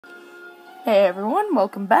Hey everyone,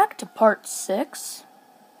 welcome back to part 6.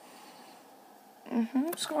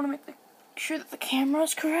 Just want to make sure that the camera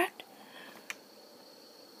is correct.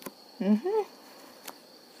 Give me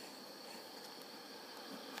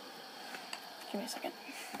a second.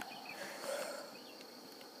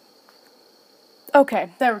 Okay,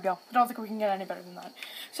 there we go. I don't think we can get any better than that.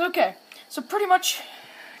 So pretty much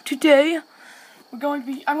today I'm going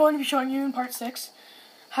to be showing you in part 6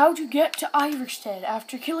 how to get to Iverstead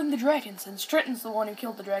after killing the dragon, since Triton's the one who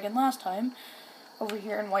killed the dragon last time, over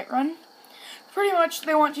here in Whiterun. Pretty much,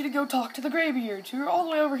 they want you to go talk to the Greybeards, who are all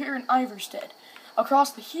the way over here in Iverstead,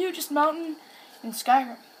 across the hugest mountain in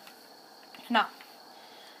Skyrim. Now,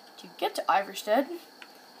 to get to Iverstead,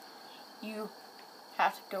 you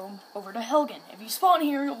have to go over to Helgen. If you spawn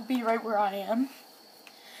here, you'll be right where I am.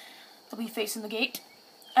 They'll be facing the gate,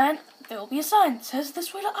 and there will be a sign that says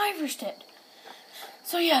this way to Iverstead.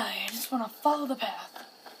 So yeah, you just want to follow the path.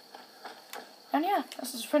 And yeah,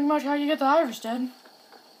 this is pretty much how you get to Iverstead.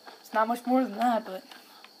 It's not much more than that, but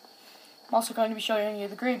I'm also going to be showing you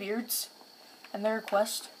the Greybeards and their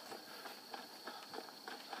quest.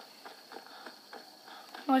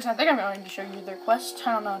 At least I think I'm going to show you their quest.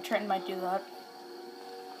 I don't know, Trenton might do that.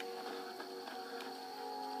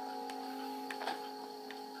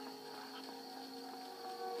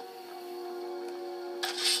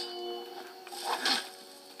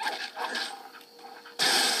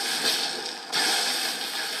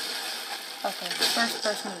 Okay, first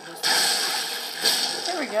person to this.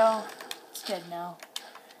 There we go. It's dead now.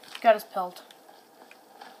 Got his pelt.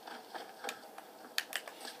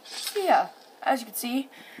 So yeah, as you can see,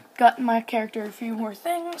 got in my character a few more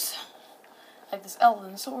things. Like this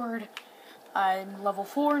elven sword. I'm level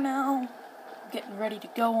 4 now. Getting ready to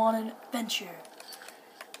go on an adventure.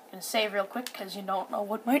 Gonna save real quick because you don't know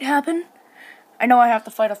what might happen. I know I have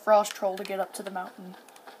to fight a frost troll to get up to the mountain.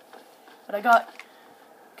 But I got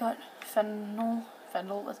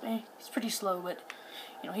Fendel with me. He's pretty slow, but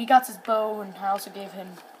you know, he got his bow, and I also gave him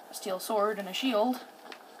a steel sword and a shield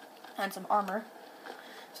and some armor.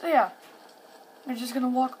 So yeah, we're just gonna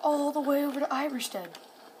walk all the way over to Iverstead.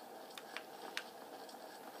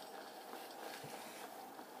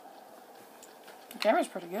 The camera's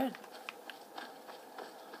pretty good.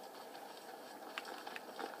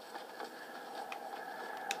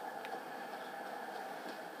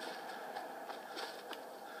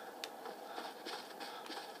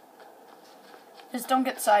 Just don't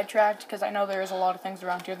get sidetracked, because I know there's a lot of things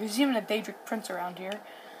around here. There's even a Daedric Prince around here.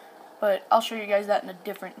 But I'll show you guys that in a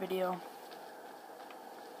different video.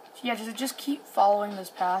 So yeah, just keep following this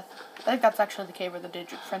path. I think that's actually the cave where the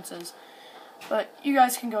Daedric Prince is. But you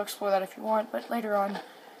guys can go explore that if you want. But later on,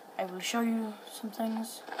 I will show you some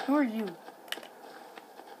things. Who are you?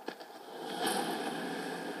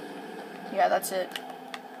 Yeah, that's it.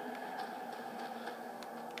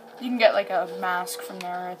 You can get like a mask from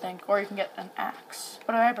there, I think, or you can get an axe.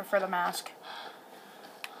 But I prefer the mask.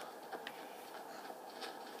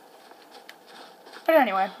 But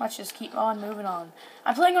anyway, let's just keep on moving on.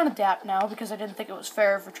 I'm playing on Adapt now because I didn't think it was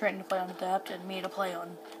fair for Trenton to play on Adapt and me to play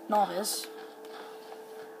on Novice.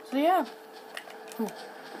 So yeah. Ooh,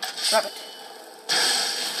 rabbit.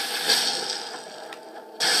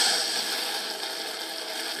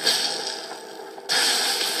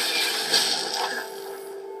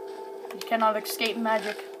 You cannot escape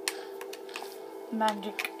magic.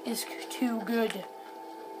 Magic is too good.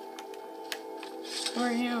 Who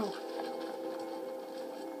are you?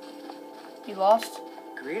 You lost?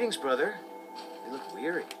 Greetings, brother. You look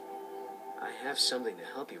weary. I have something to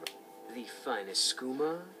help you. The finest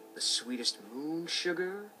skooma, the sweetest moon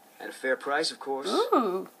sugar, at a fair price, of course.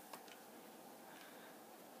 Ooh.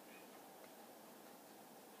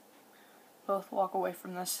 Both walk away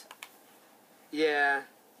from this. Yeah,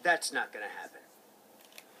 that's not gonna happen.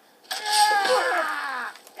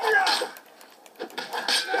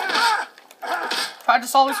 Tried to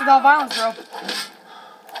solve this without violence, bro.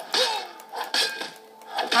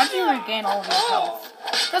 How do you regain all of your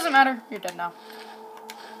health? Doesn't matter, you're dead now.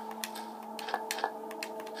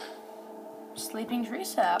 Sleeping tree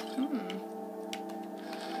sap.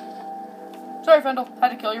 Sorry, Fendel. Had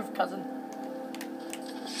to kill your cousin.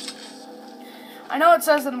 I know it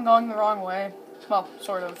says that I'm going the wrong way. Well,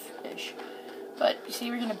 sort of-ish. But, you see,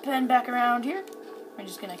 we're gonna bend back around here. We're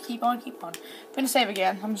just gonna keep on. I'm gonna save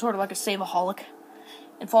again. I'm sort of like a save-aholic.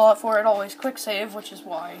 In Fallout 4, it always quick save, which is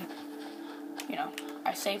why, you know,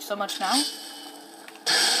 I save so much now.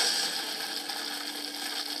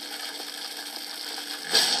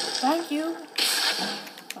 Thank you.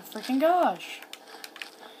 Oh freaking gosh.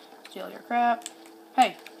 Steal your crap.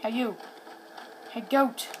 Hey, you. Hey,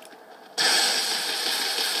 goat.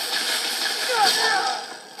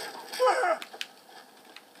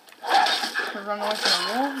 We're running away from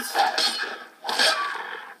the wolves.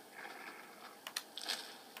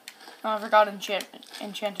 Oh, I forgot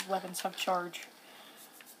enchanted weapons have charge.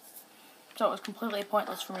 So it was completely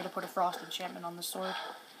pointless for me to put a frost enchantment on the sword.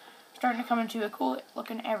 Starting to come into a cool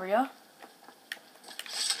looking area.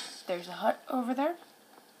 There's a hut over there.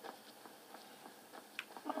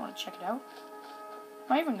 I want to check it out.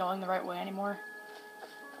 Am I even going the right way anymore?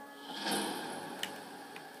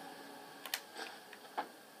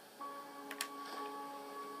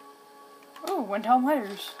 Oh, Windhelm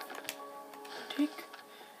letters. Take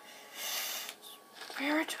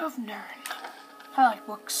Spirit of Nern. I like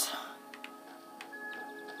books.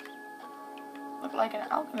 Looked like an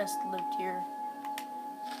alchemist lived here.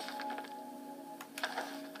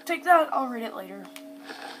 Take that, I'll read it later.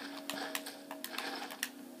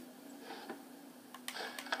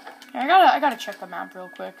 Yeah, I gotta check the map real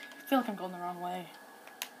quick. I feel like I'm going the wrong way.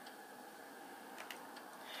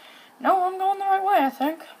 No, I'm going the right way, I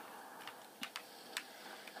think.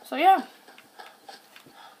 So yeah.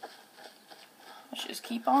 Let's just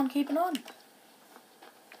keep on keeping on.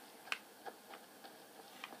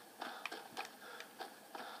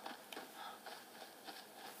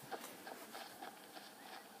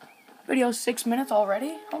 Video's 6 minutes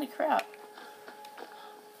already? Holy crap.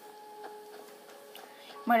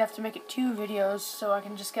 Might have to make it 2 videos so I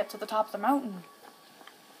can just get to the top of the mountain.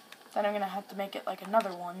 Then I'm gonna have to make it like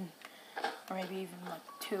another one. Or maybe even like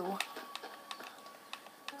 2.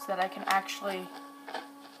 So that I can actually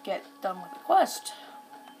get done with the quest.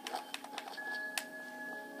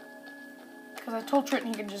 Because I told Triton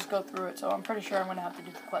he can just go through it, so I'm pretty sure I'm gonna have to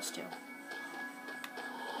do the quest too.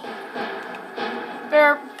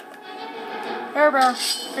 Bear! Bear, bear.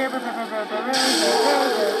 Bear, bear, bear, bear, bear, bear, bear, bear,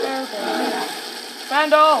 bear, bear, bear.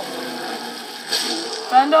 Vandal!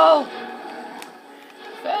 Vandal!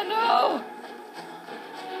 Vandal!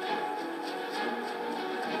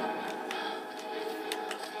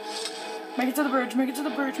 Make it to the bridge, make it to the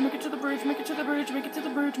bridge, make it to the bridge, make it to the bridge, make it to the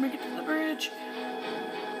bridge, make it to the bridge.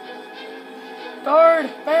 Guard!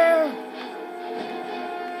 Bear!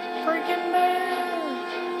 Freaking bear!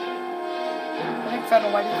 I think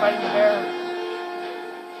Vandal might be fighting the bear.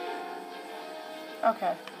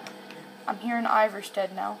 Okay. I'm here in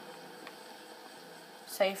Iverstead now.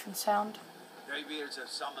 Safe and sound. Greybeards have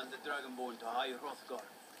summoned the Dragonborn to High Hrothgar.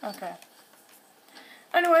 Okay.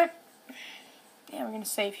 Anyway. Yeah, we're gonna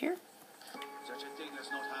save here. Such a thing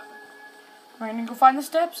has not happened. We're gonna go find the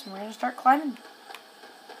steps and we're gonna start climbing.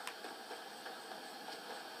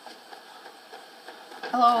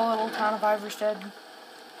 Hello, little town of Iverstead.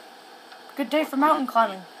 Good day for mountain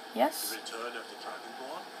climbing. Yes? Return of the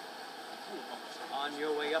Dragonborn? On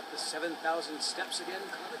your way up the 7,000 steps again,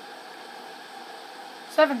 Clement?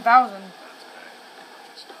 7,000.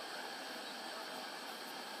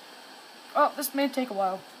 Well, this may take a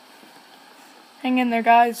while. Hang in there,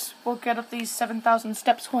 guys. We'll get up these 7,000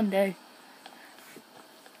 steps one day.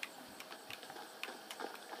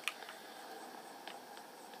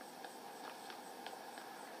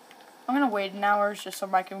 I'm gonna wait an hour just so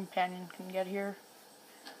my companion can get here.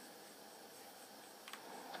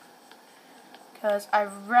 Because I'd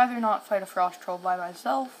rather not fight a frost troll by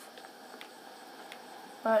myself.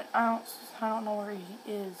 But I don't know where he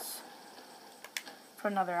is for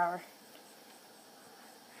another hour.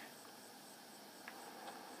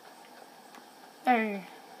 Hey,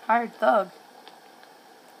 hired thug.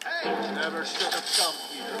 Hey! Never should have come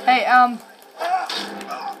here. Hey,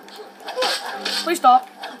 please stop.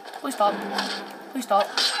 Please stop. Please stop.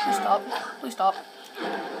 Please stop. Please stop.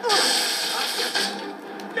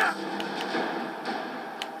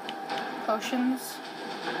 Potions.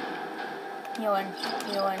 Healing.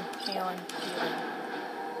 Healing. Healing. Healing.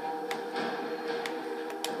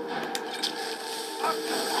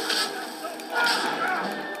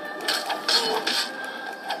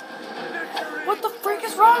 What the freak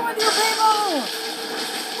is wrong with you people?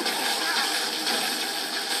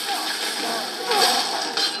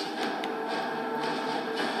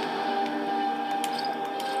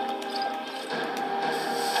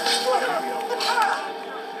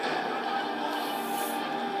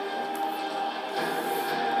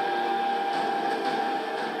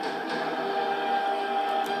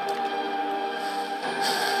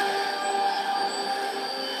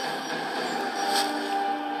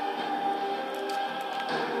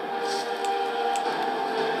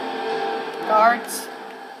 Guards.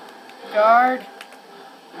 Guard.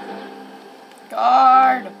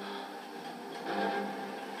 Guard.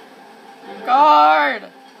 Guard.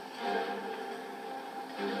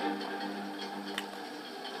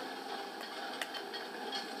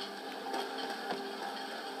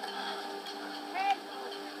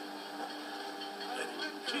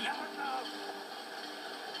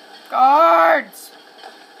 Guards!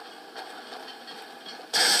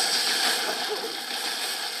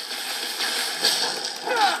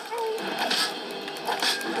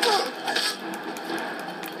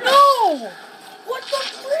 No! What the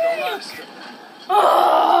freak?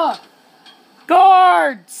 Ugh!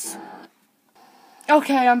 Guards!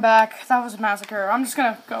 Okay, I'm back. That was a massacre. I'm just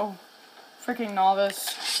gonna go freaking novice.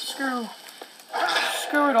 Screw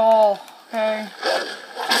it all, okay?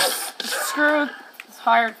 Just screw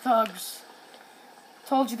hired thugs.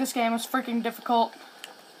 Told you this game was freaking difficult.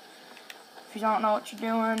 If you don't know what you're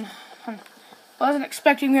doing. I wasn't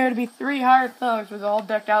expecting there to be 3 hired thugs with all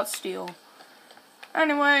decked out steel.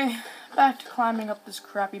 Anyway, back to climbing up this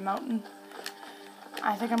crappy mountain.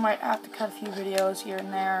 I think I might have to cut a few videos here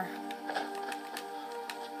and there.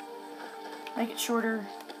 Make it shorter.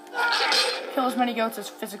 Kill as many goats as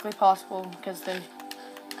physically possible, because they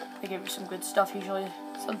give you some good stuff usually.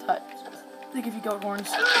 Sometimes they give you goat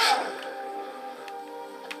horns.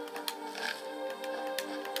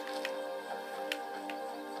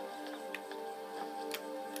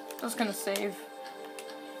 Just gonna save.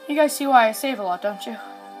 You guys see why I save a lot, don't you?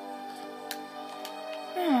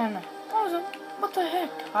 Man, what the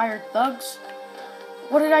heck? Hired thugs?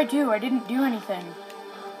 What did I do? I didn't do anything.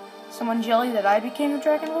 Someone jelly that I became the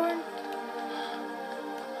Dragonborn?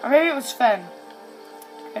 Or maybe it was Sven.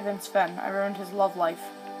 Could have been Sven. I ruined his love life.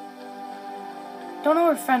 Don't know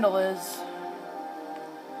where Fendel is.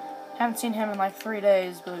 Haven't seen him in like 3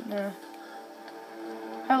 days, but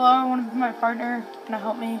hello, I want to be my partner. Can you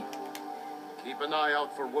help me? Keep an eye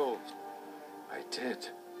out for wolves. I did.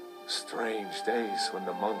 Strange days when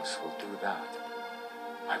the monks will do that.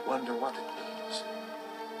 I wonder what it means.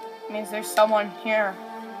 It means there's someone here.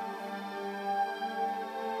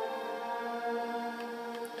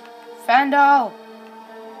 Fendel!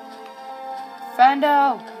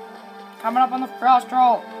 Fendel! Coming up on the frost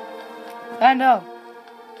roll. Fendel!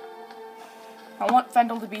 I want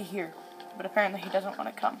Fendel to be here, but apparently he doesn't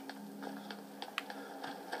want to come.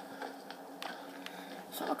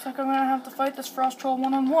 So it looks like I'm gonna have to fight this frost troll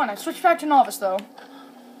one-on-one. I switched back to novice though.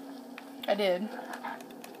 I did.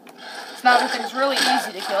 So now everything's really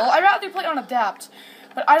easy to kill. I'd rather play on adapt,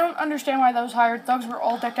 but I don't understand why those hired thugs were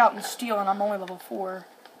all decked out in steel and I'm only level 4.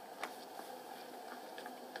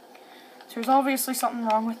 So there's obviously something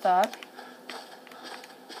wrong with that.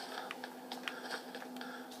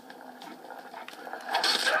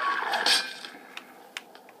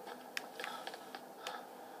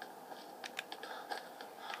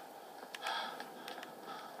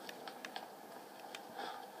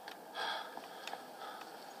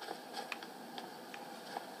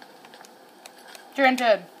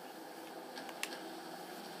 Drented.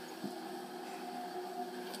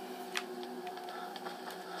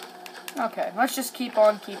 Okay, let's just keep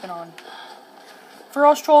on keeping on.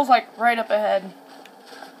 Frost troll's like right up ahead.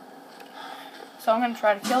 So I'm gonna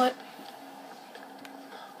try to kill it.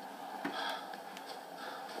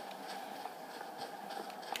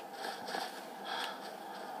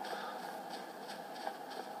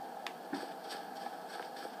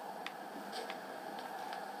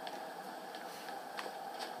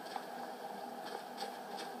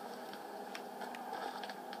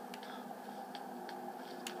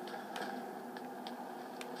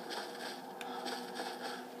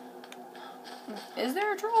 Is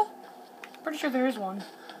there a troll? Pretty sure there is one.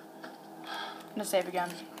 I'm gonna save again,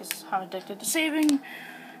 because I'm addicted to saving.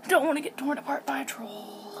 Don't want to get torn apart by a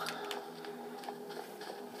troll.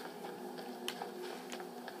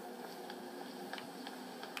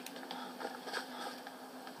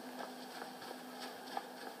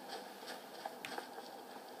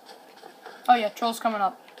 Oh yeah, troll's coming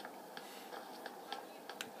up.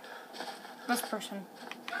 This person.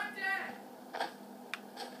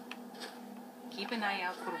 Keep an eye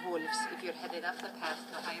out for wolves if you're headed up the path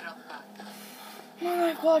to higher up back. Well,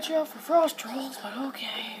 like watch out for frost trolls, but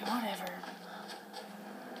okay, whatever.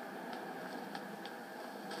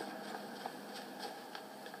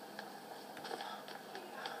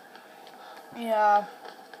 Yeah.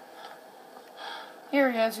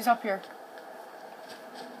 Here he is, he's up here.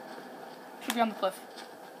 Should be on the cliff.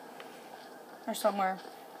 Or somewhere.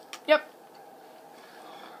 Yep.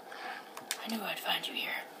 I knew I'd find you here.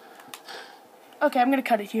 Okay, I'm gonna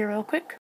cut it here real quick.